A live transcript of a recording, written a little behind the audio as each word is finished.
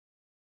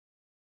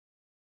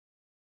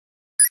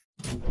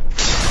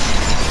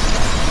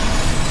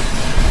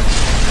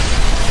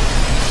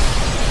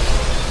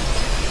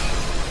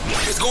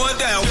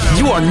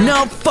You are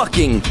now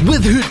fucking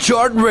with Hood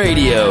Chart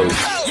Radio.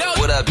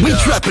 What up, we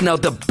trapping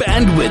out the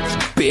bandwidth,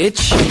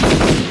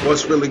 bitch.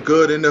 What's really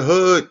good in the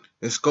hood?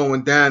 It's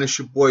going down. It's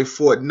your boy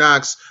Fort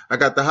Knox. I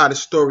got the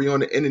hottest story on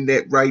the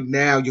internet right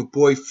now. Your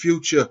boy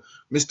Future,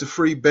 Mr.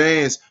 Free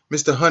Bands,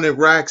 Mr. 100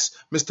 Racks,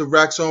 Mr.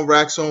 Racks on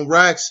Racks on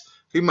Racks.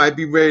 He might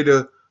be ready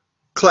to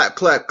clap,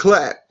 clap,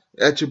 clap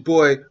at your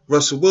boy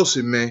Russell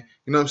Wilson, man.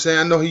 You know what I'm saying?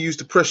 I know he used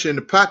the pressure in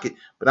the pocket,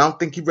 but I don't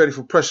think he's ready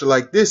for pressure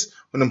like this.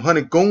 When them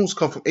 100 goons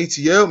come from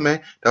ATL,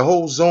 man, the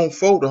whole zone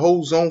 4, the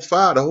whole zone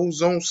 5, the whole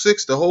zone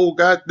 6, the whole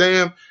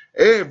goddamn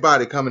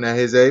everybody coming at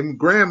his ass.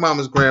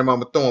 Grandmama's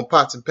grandmama throwing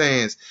pots and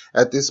pans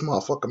at this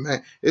motherfucker,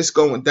 man. It's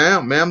going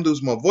down, man. I'm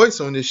losing my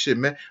voice on this shit,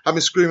 man. I've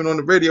been screaming on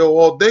the radio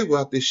all day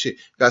about this shit.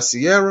 Got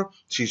Ciara.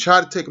 She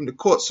tried to take him to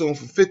court, suing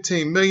for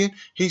 $15 million.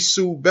 He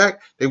sued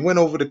back. They went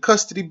over the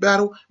custody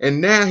battle,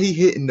 and now he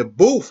hitting the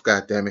booth,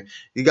 goddammit.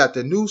 He got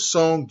the new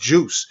song,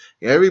 Juice.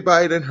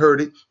 Everybody done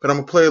heard it, but I'm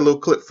going to play a little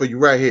clip for you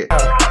right here.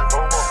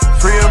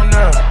 Free him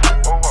now.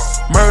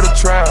 Murder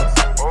trials.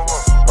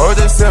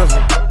 O.J.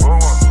 Simpson.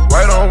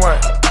 White on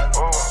white.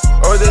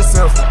 O.J.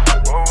 Simpson.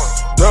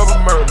 Double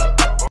murder.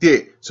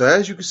 Yeah, so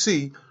as you can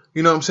see,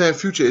 you know what I'm saying,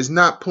 Future is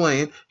not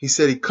playing. He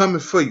said he coming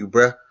for you,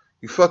 bruh.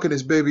 You fucking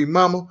his baby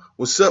mama.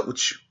 What's up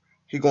with you?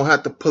 He gonna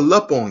have to pull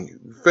up on you.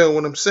 You feel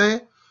what I'm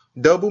saying?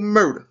 Double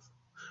murder.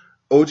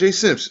 O.J.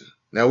 Simpson.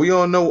 Now, we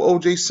all know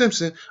O.J.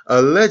 Simpson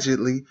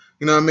allegedly,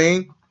 you know what I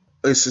mean,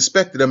 is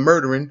suspected of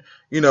murdering,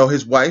 you know,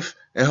 his wife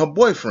and her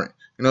boyfriend.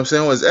 You know what I'm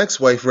saying? Or his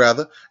ex-wife,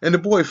 rather, and the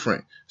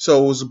boyfriend.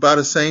 So it was about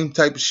the same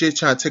type of shit,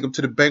 trying to take him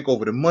to the bank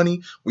over the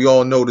money. We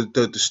all know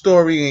the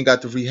story. Ain't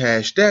got to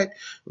rehash that.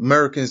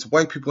 Americans,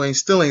 white people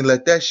still ain't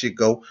let that shit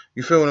go.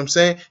 You feel what I'm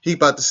saying? He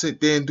about to sit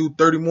there and do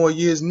 30 more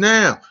years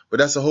now. But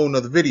that's a whole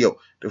nother video.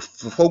 The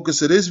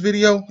focus of this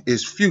video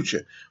is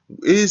Future.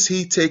 Is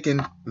he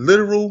taking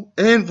literal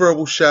and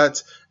verbal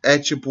shots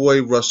at your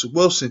boy Russell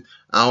Wilson?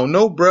 I don't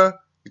know, bruh.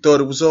 You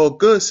thought it was all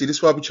good. See, this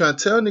is why I be trying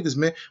to tell niggas,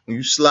 man. When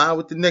you slide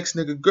with the next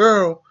nigga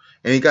girl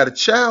and he got a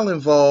child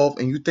involved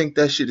and you think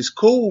that shit is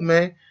cool,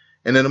 man,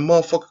 and then a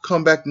motherfucker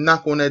come back to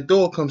knock on that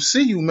door, come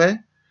see you,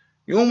 man.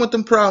 You don't want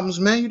them problems,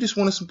 man. You just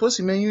wanted some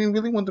pussy, man. You didn't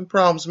really want them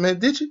problems, man.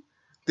 Did you?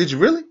 Did you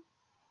really?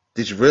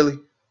 Did you really?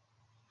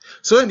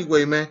 So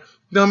anyway, man,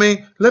 you know what I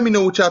mean? Let me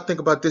know what y'all think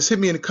about this. Hit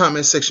me in the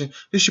comment section.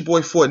 This your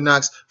boy Fort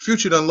Knox.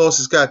 Future done lost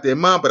his goddamn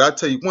mind, but I'll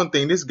tell you one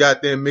thing. This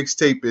goddamn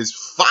mixtape is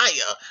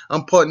fire.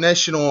 I'm putting that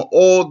shit on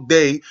all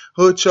day.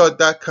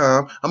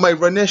 Hoodchart.com. I might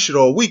run that shit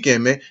all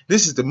weekend, man.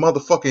 This is the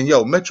motherfucking,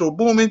 yo, Metro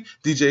Boomin,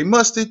 DJ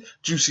Mustard,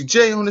 Juicy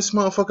J on this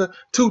motherfucker,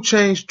 2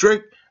 Chainz,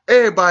 Drake.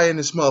 Everybody in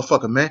this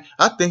motherfucker, man.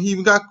 I think he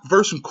even got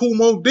verse from Kool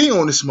Moe Dee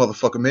on this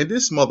motherfucker, man.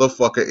 This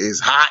motherfucker is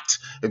hot.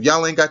 If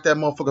y'all ain't got that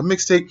motherfucker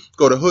mixtape,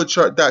 go to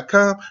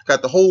hoodchart.com.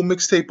 Got the whole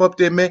mixtape up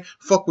there, man.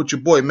 Fuck with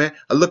your boy, man.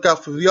 I look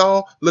out for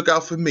y'all. Look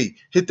out for me.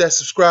 Hit that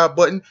subscribe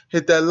button.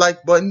 Hit that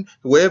like button.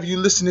 Wherever you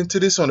listening to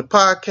this, on the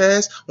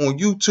podcast, on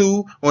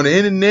YouTube, on the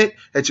internet,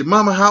 at your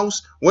mama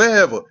house,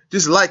 wherever.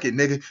 Just like it,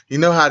 nigga. You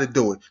know how to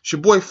do it. It's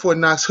your boy Fort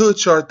Knox,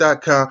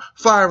 hoodchart.com.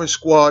 Firing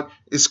Squad.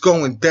 It's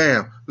going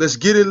down. Let's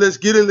get it, let's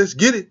get it, let's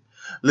get it.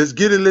 Let's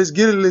get it, let's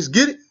get it, let's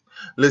get it.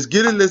 Let's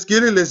get it, let's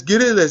get it, let's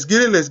get it, let's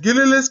get it, let's get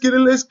it, let's get it,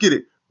 let's get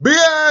it.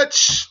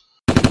 Bitch!